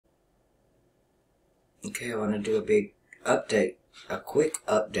Okay, I want to do a big update, a quick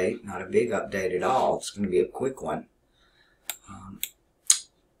update, not a big update at all. It's going to be a quick one.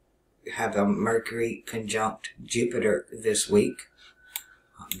 We have a Mercury conjunct Jupiter this week.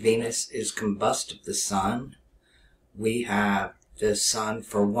 Venus is combust of the Sun. We have the Sun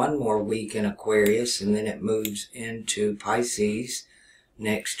for one more week in Aquarius, and then it moves into Pisces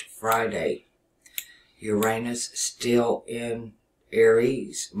next Friday. Uranus still in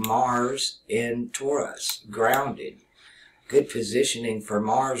Aries, Mars in Taurus, grounded. Good positioning for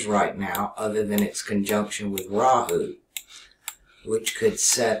Mars right now, other than its conjunction with Rahu, which could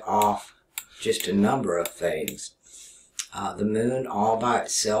set off just a number of things. The Moon all by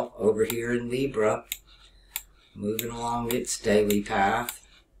itself over here in Libra, moving along its daily path.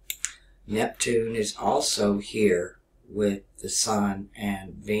 Neptune is also here with the Sun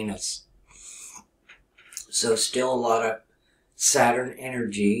and Venus. So still a lot of Saturn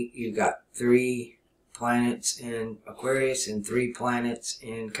energy. You've got 3 planets in Aquarius and 3 planets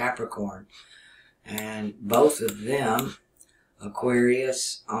in Capricorn. And both of them,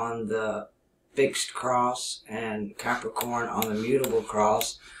 Aquarius on the fixed cross and Capricorn on the mutable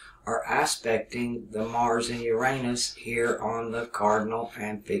cross, are aspecting the Mars and Uranus here on the cardinal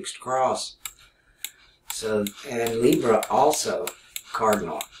and fixed cross. So, and Libra also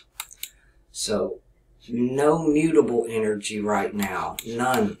cardinal. So no mutable energy right now.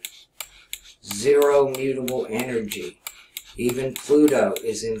 None. 0 mutable energy. Even Pluto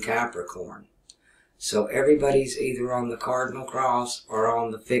is in Capricorn. So everybody's either on the cardinal cross or on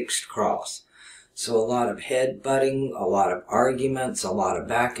the fixed cross. So a lot of headbutting, a lot of arguments, a lot of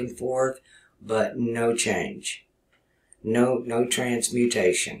back and forth, but no change. No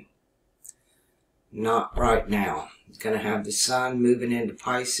transmutation. Not right now. It's going to have the Sun moving into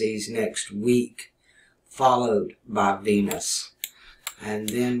Pisces next week, followed by Venus. And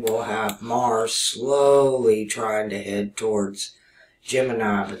then we'll have Mars slowly trying to head towards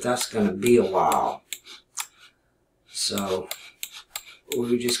Gemini, but that's going to be a while. So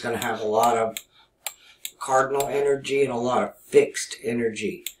we're just going to have a lot of cardinal energy and a lot of fixed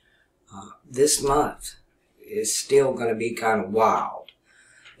energy. This month is still going to be kind of wild.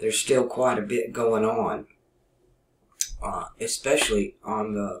 There's still quite a bit going on, especially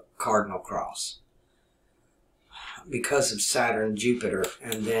on the cardinal cross, because of Saturn, Jupiter,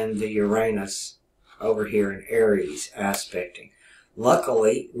 and then the Uranus over here in Aries aspecting.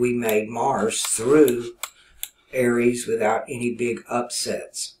 Luckily, we made Mars through Aries without any big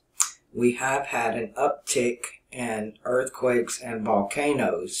upsets. We have had an uptick in earthquakes and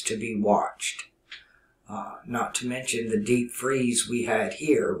volcanoes to be watched. Not to mention the deep freeze we had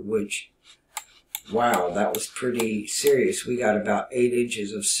here, which, wow, that was pretty serious. We got about 8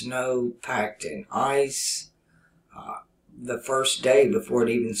 inches of snow packed in ice. The first day before it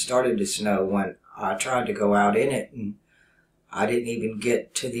even started to snow, when I tried to go out in it, and I didn't even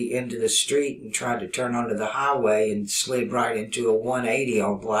get to the end of the street and tried to turn onto the highway and slid right into a 180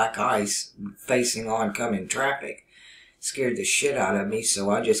 on black ice facing oncoming traffic. Scared the shit out of me,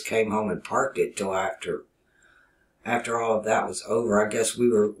 so I just came home and parked it till after all of that was over. I guess we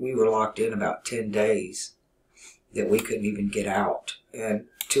were locked in about 10 days that we couldn't even get out. And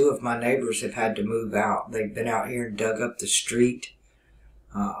 2 of my neighbors have had to move out. They've been out here and dug up the street,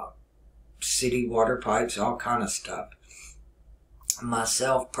 city water pipes, all kind of stuff.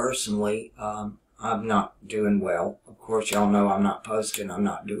 Myself, personally, I'm not doing well. Of course, y'all know I'm not posting. I'm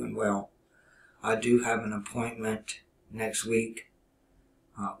not doing well. I do have an appointment next week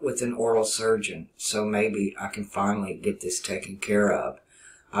with an oral surgeon, so maybe I can finally get this taken care of.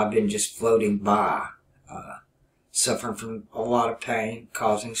 I've been just floating by, suffering from a lot of pain,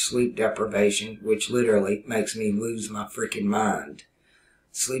 causing sleep deprivation, which literally makes me lose my freaking mind.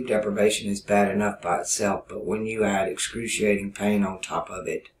 Sleep deprivation is bad enough by itself, but when you add excruciating pain on top of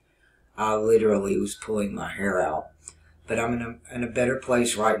it, I literally was pulling my hair out. But I'm in a better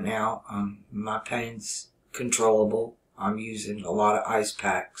place right now. My pain's controllable. I'm using a lot of ice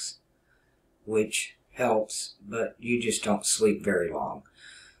packs, which helps, but you just don't sleep very long.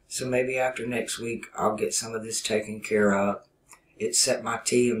 So maybe after next week, I'll get some of this taken care of. It set my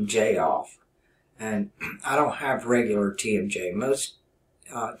TMJ off, and I don't have regular TMJ. Most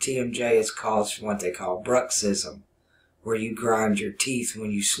TMJ is caused from what they call bruxism, where you grind your teeth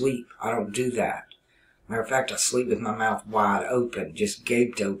when you sleep. I don't do that. Matter of fact, I sleep with my mouth wide open, just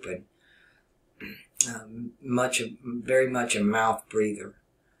gaped open. Very much a mouth breather.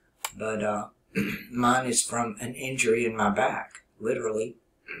 But mine is from an injury in my back, literally,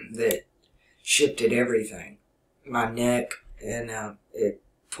 that shifted everything. My neck, and it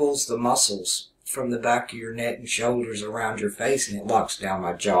pulls the muscles from the back of your neck and shoulders around your face, and it locks down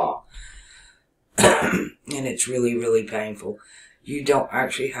my jaw. and it's really, really painful. You don't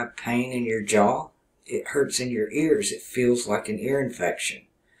actually have pain in your jaw. It hurts in your ears. It feels like an ear infection.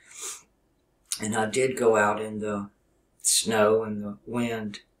 And I did go out in the snow and the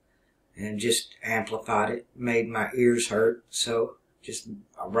wind and just amplified it, made my ears hurt, so just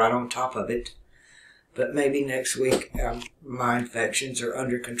right on top of it. But maybe next week my infections are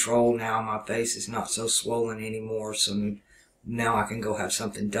under control now. My face is not so swollen anymore, so now I can go have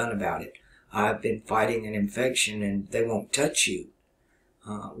something done about it. I've been fighting an infection and they won't touch you.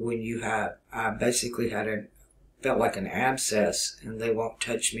 When you have, I basically felt like an abscess, and they won't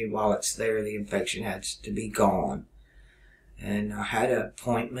touch me while it's there. The infection has to be gone. And I had an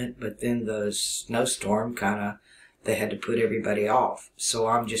appointment, but then the snowstorm they had to put everybody off. So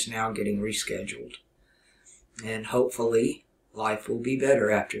I'm just now getting rescheduled. And hopefully life will be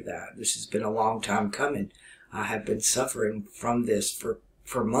better after that. This has been a long time coming. I have been suffering from this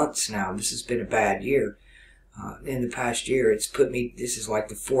for months now. This has been a bad year. In the past year, it's put me, this is like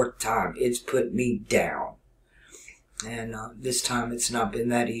the 4th time, it's put me down. And this time it's not been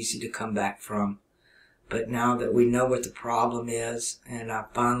that easy to come back from. But now that we know what the problem is, and I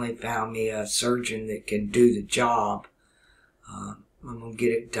finally found me a surgeon that can do the job, I'm going to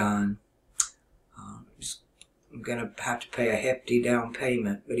get it done. I'm going to have to pay a hefty down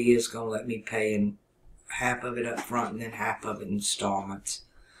payment, but he is going to let me pay in half of it up front and then half of it in installments.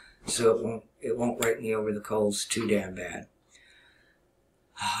 So it won't rake me over the coals too damn bad.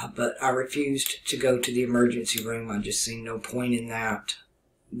 But I refused to go to the emergency room. I just seen no point in that.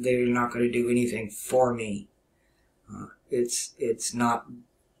 They're not going to do anything for me. It's not,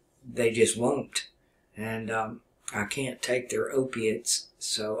 they just won't. And I can't take their opiates,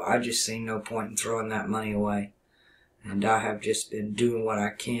 so I just seen no point in throwing that money away. And I have just been doing what I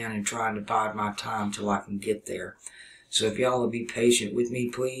can and trying to bide my time till I can get there. So if y'all will be patient with me,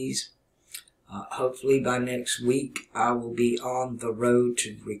 please. Hopefully by next week, I will be on the road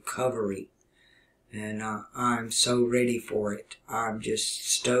to recovery. And I'm so ready for it. I'm just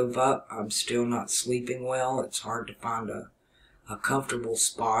stove up. I'm still not sleeping well. It's hard to find a comfortable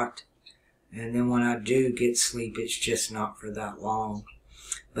spot. And then when I do get sleep, it's just not for that long.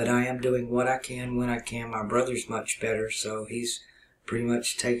 But I am doing what I can when I can. My brother's much better, so he's pretty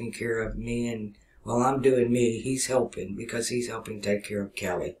much taking care of me. And while I'm doing me, he's helping, because he's helping take care of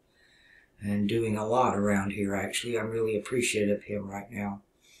Kelly. And doing a lot around here, actually. I'm really appreciative of him right now.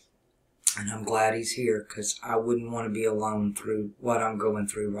 And I'm glad he's here, because I wouldn't want to be alone through what I'm going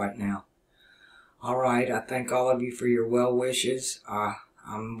through right now. Alright, I thank all of you for your well wishes.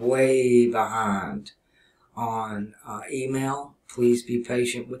 I'm way behind on email. Please be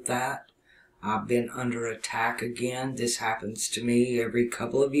patient with that. I've been under attack again. This happens to me every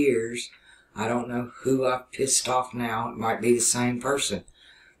couple of years. I don't know who I've pissed off now. It might be the same person.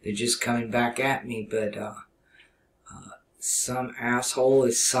 They're just coming back at me, but some asshole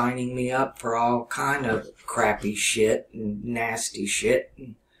is signing me up for all kind of crappy shit and nasty shit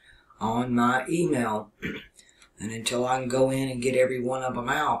on my email. And until I can go in and get every one of them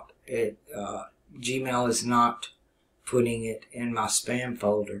out, Gmail is not putting it in my spam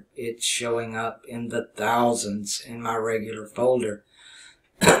folder. It's showing up in the thousands in my regular folder.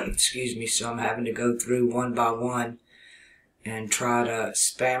 Excuse me, so I'm having to go through one by one and try to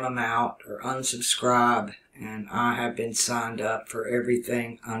spam them out or unsubscribe. And I have been signed up for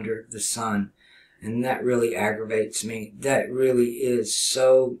everything under the sun. And that really aggravates me. That really is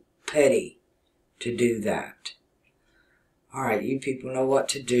so petty to do that. Alright, you people know what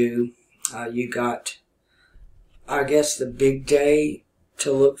to do. You got, I guess, the big day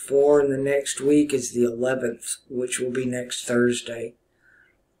to look for in the next week is the 11th, which will be next Thursday.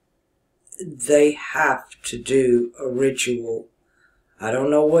 They have to do a ritual. I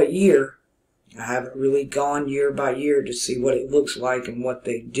don't know what year. I haven't really gone year by year to see what it looks like and what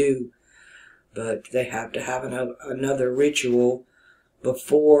they do. But they have to have another ritual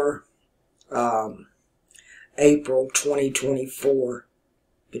before April 2024.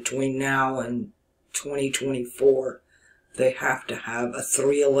 Between now and 2024, they have to have a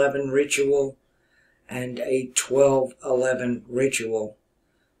 3/11 ritual and a 12/11 ritual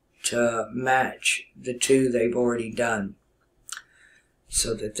to match the two they've already done,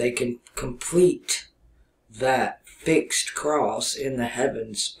 so that they can complete that fixed cross in the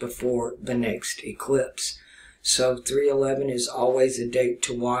heavens before the next eclipse. So 3/11 is always a date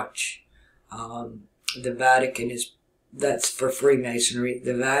to watch. The Vatican is, that's for Freemasonry.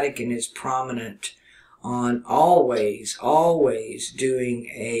 The Vatican is prominent on always doing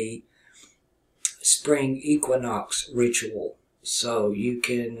a spring equinox ritual. So you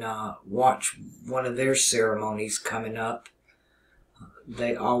can watch one of their ceremonies coming up.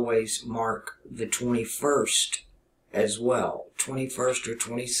 they always mark the 21st as well. 21st or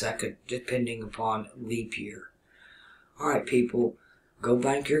 22nd, depending upon leap year. Alright, people, go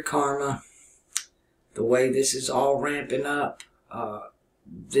bank your karma. The way this is all ramping up,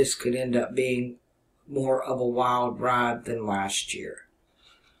 this could end up being more of a wild ride than last year.